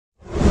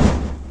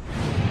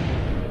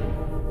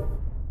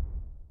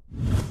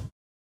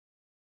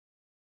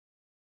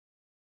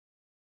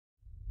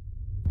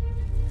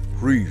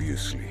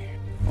Previously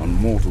on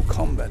Mortal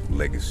Kombat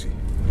Legacy.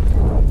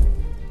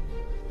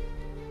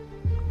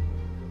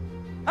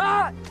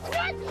 I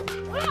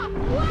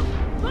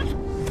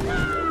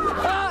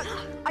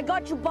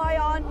got you,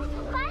 Bion.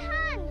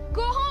 Kai-Han!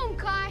 Go home,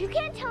 Kai! You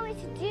can't tell me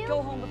to do.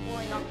 Go home before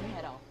I knock your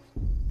head off.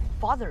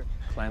 Father.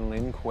 Clan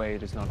Lin Kuei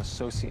does not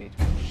associate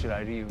with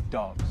Shiraiyu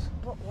dogs.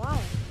 But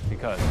why?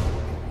 Because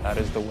that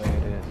is the way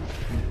it is.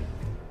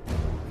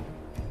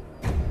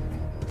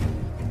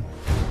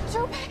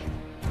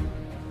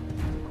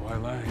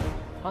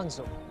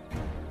 Hanzo.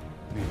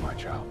 Leave my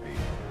child be.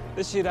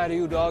 This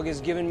Shiraiyu dog has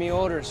given me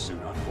orders. Do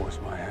not force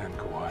my hand,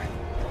 Kawhi.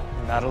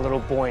 I'm not a little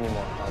boy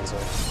anymore, Hanzo.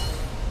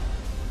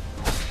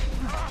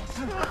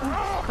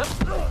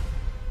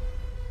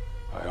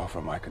 I offer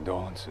my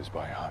condolences,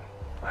 Bayan.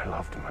 I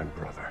loved my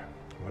brother,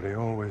 but he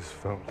always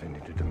felt he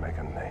needed to make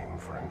a name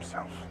for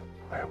himself.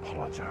 I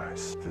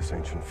apologize. This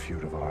ancient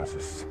feud of ours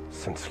is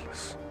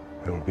senseless.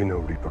 There will be no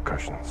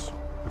repercussions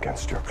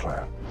against your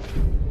clan.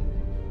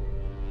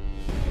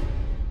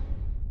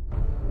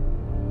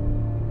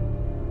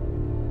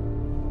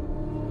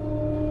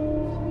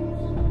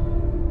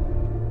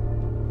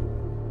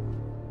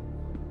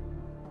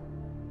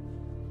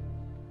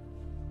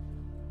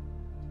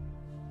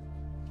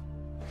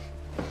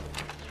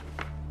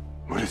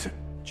 What is it?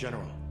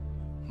 General,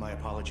 my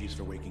apologies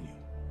for waking you.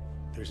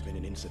 There's been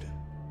an incident.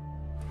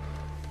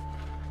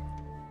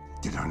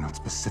 Did I not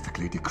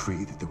specifically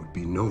decree that there would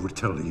be no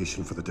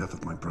retaliation for the death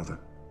of my brother?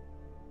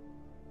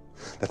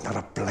 That not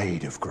a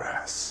blade of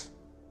grass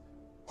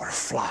or a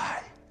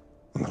fly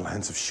on the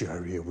lands of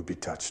Shiraiyu would be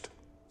touched?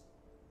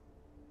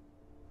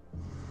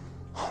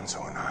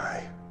 Hanzo and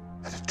I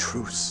had a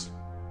truce.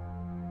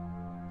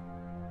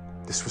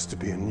 This was to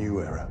be a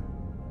new era.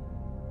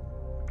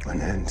 An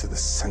end to the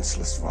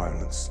senseless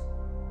violence.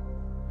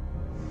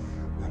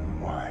 Then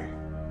why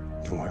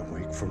do I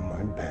wake from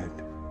my bed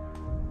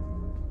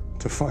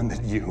to find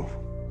that you,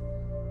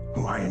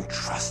 who I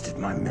entrusted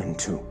my men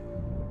to,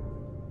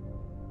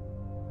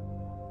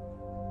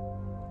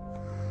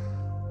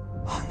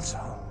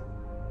 Hanzo,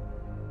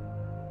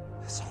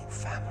 his whole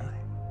family,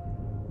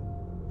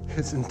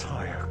 his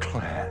entire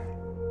clan,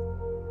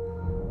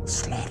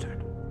 slaughtered?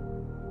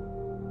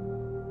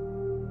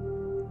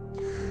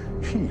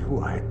 He who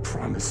I had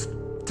promised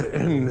to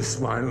end this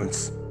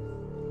violence.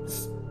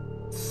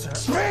 Sir.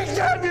 Speak,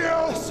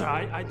 Daniel! Sir,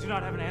 I do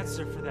not have an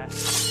answer for that.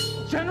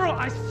 General,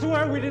 I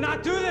swear we did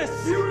not do this!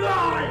 You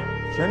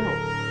lie! General,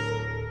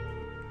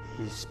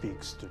 he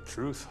speaks the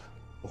truth.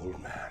 Old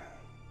man,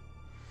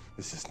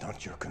 this is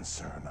not your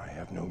concern. I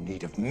have no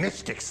need of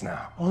mystics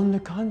now. On the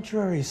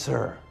contrary,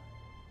 sir.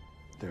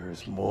 There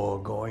is more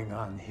going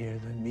on here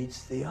than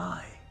meets the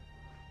eye.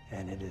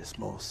 And it is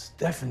most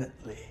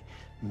definitely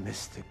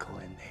mystical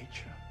in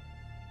nature.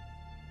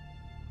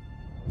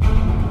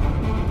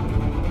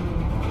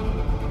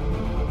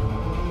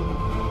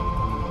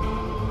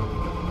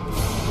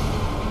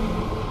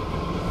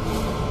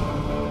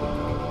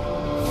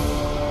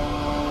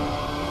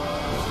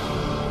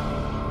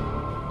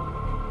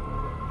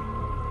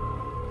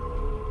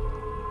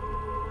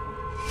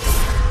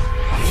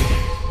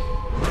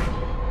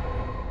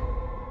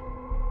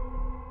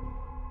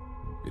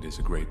 It is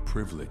a great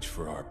privilege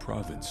for our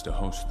province to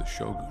host the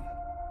Shogun.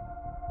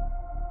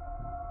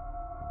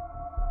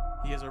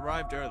 He has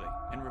arrived early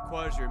and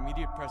requires your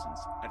immediate presence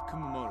at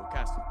Kumamoto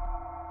Castle.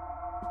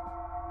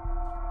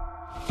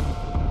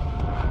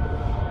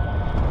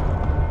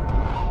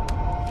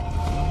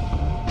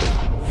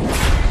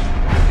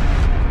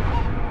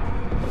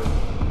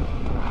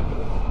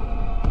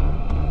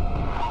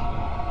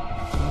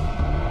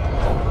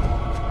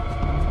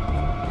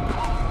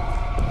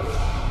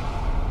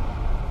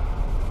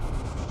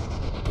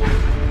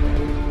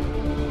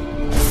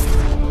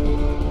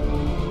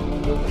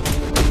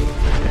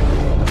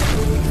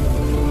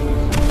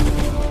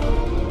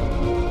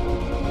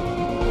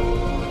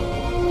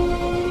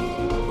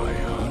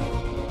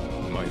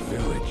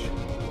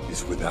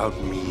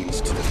 Without means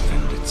to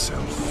defend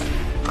itself.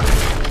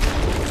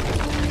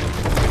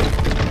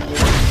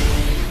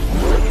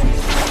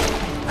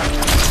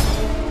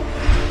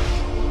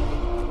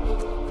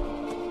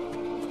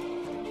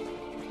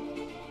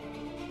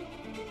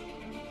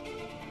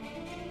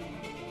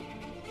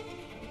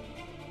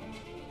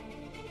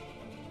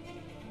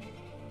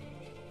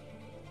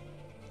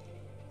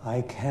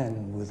 I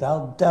can,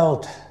 without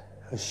doubt,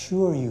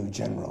 assure you,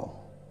 General,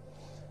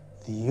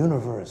 the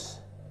universe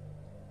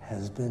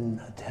has been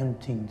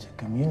attempting to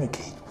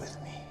communicate with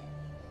me.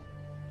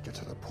 Get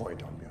to the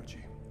point,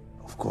 Onmyoji.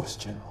 Of course,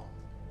 General.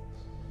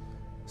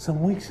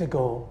 Some weeks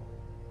ago,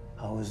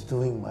 I was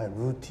doing my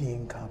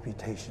routine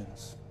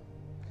computations.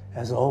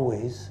 As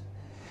always,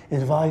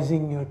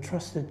 advising your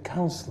trusted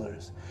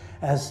counselors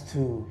as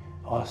to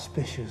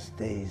auspicious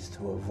days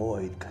to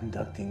avoid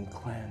conducting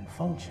clan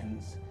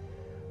functions,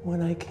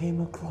 when I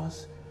came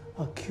across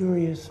a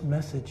curious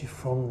message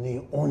from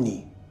the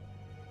Oni.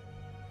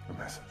 A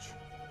message?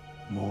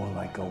 More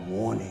like a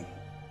warning.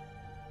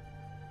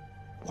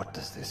 What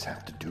does this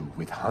have to do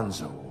with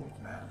Hanzo, old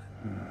man?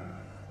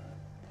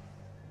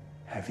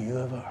 Have you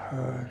ever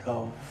heard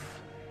of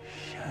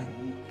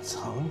Shang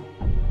Tsung?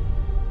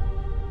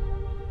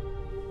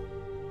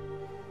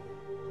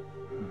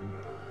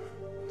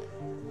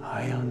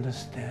 I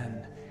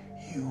understand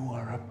you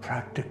are a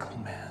practical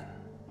man.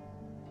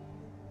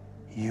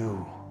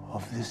 You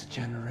of this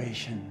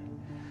generation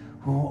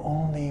who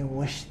only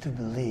wish to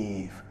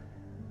believe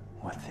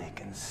what they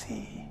can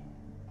see.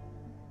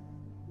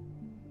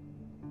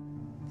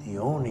 The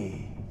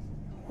Oni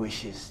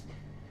wishes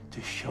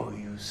to show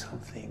you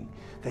something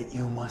that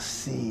you must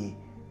see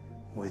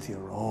with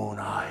your own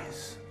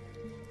eyes.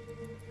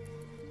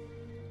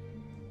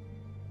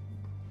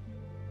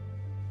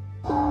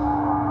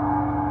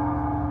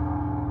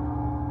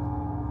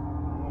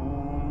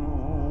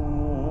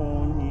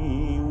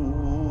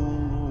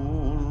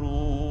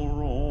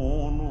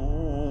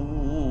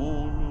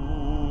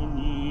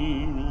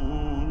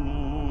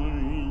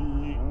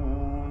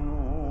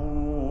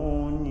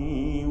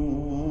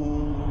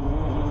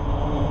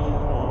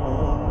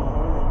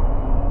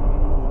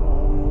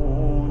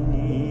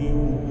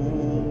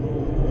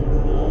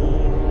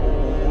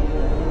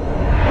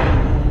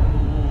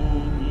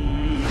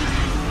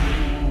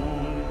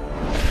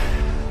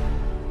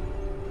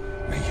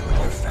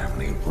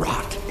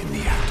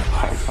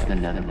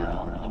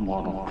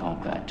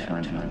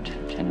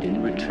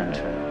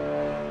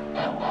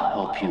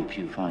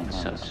 You find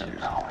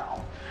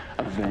Sub-Zero.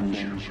 Avenge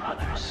your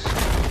brothers.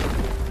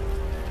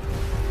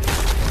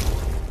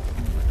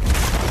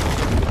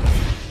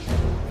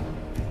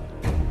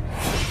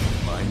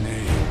 My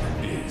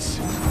name is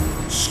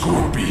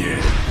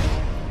Scorpion.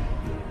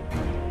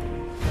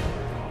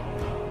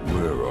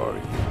 Where are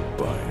you,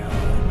 Bion?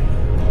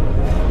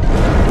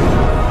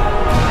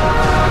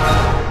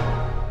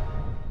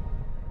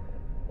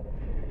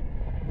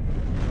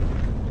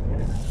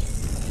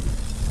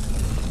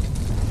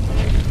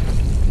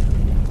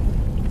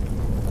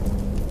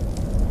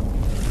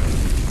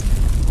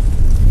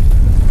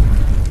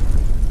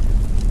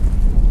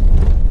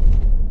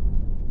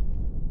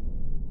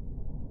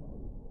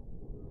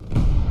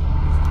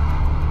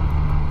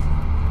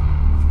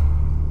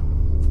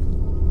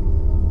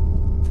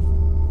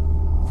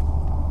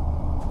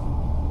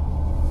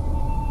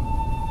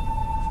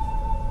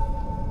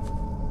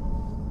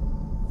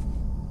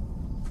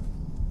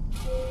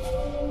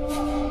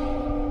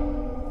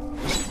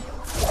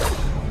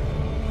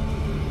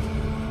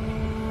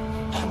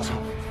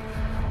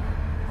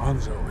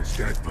 Hanzo is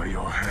dead by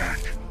your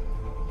hand.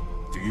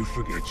 Do you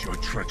forget your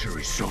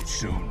treachery so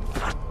soon?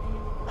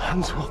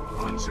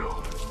 Hanzo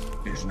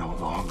is no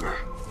longer.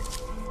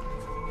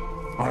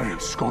 I am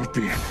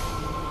Scorpion.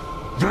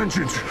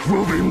 Vengeance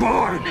will be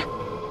mine!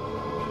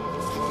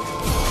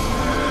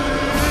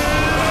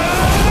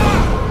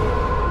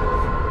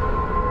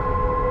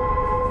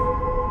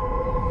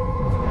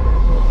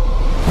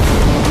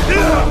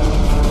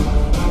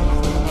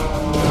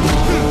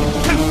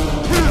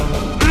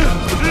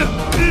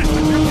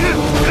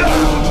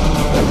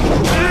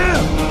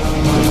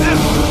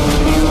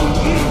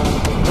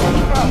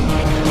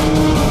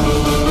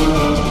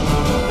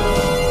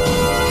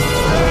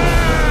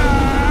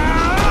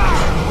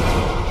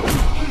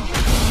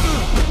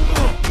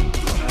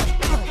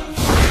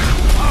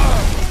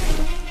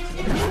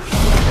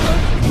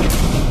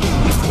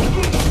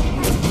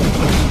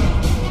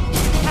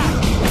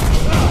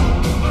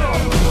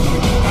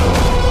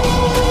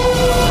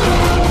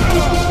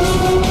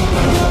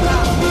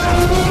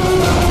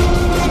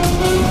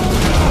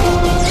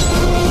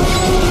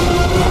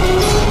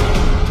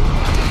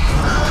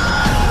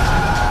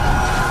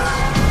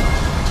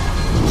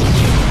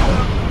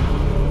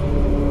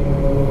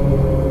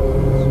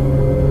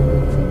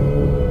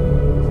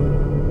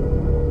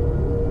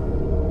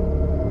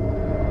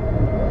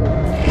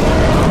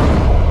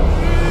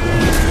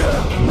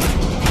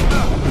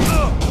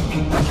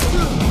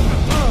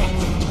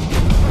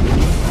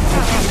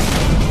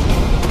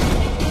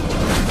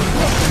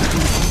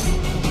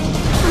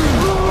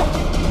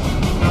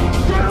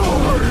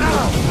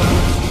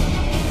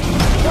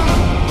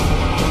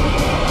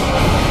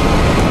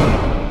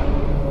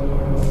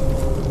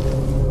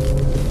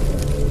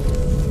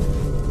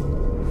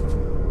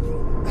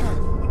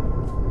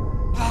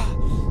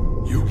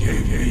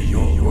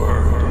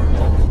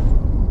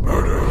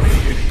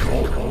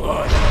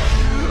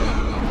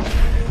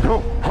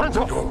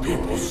 Your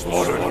people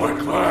slaughtered my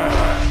clan.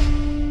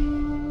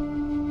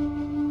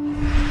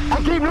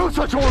 I gave no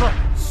such order.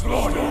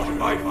 Slaughtered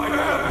my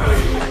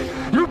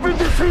family. You've been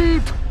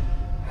deceived.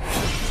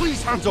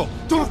 Please, Hanzo,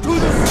 don't do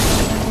this.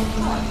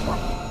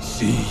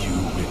 See you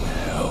in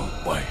hell,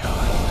 Bion.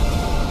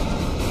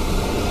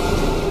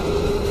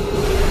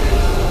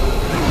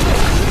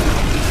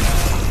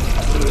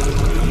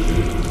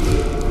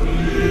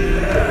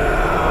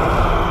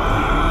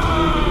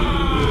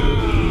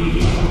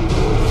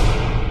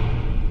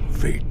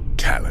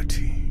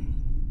 Fatality.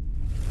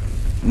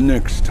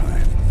 Next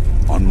time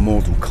on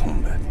Mortal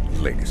Kombat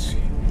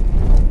Legacy.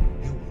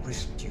 You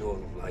risked your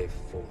life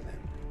for them.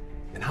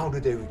 And how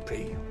did they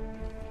repay you?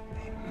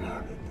 They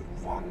murdered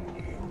the one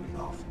you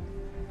loved.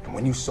 And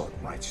when you sought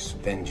righteous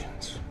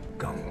vengeance,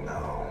 Gung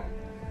Lao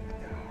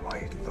and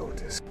White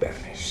Lotus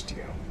banished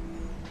you.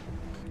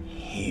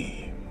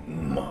 He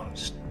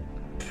must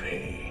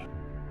pay.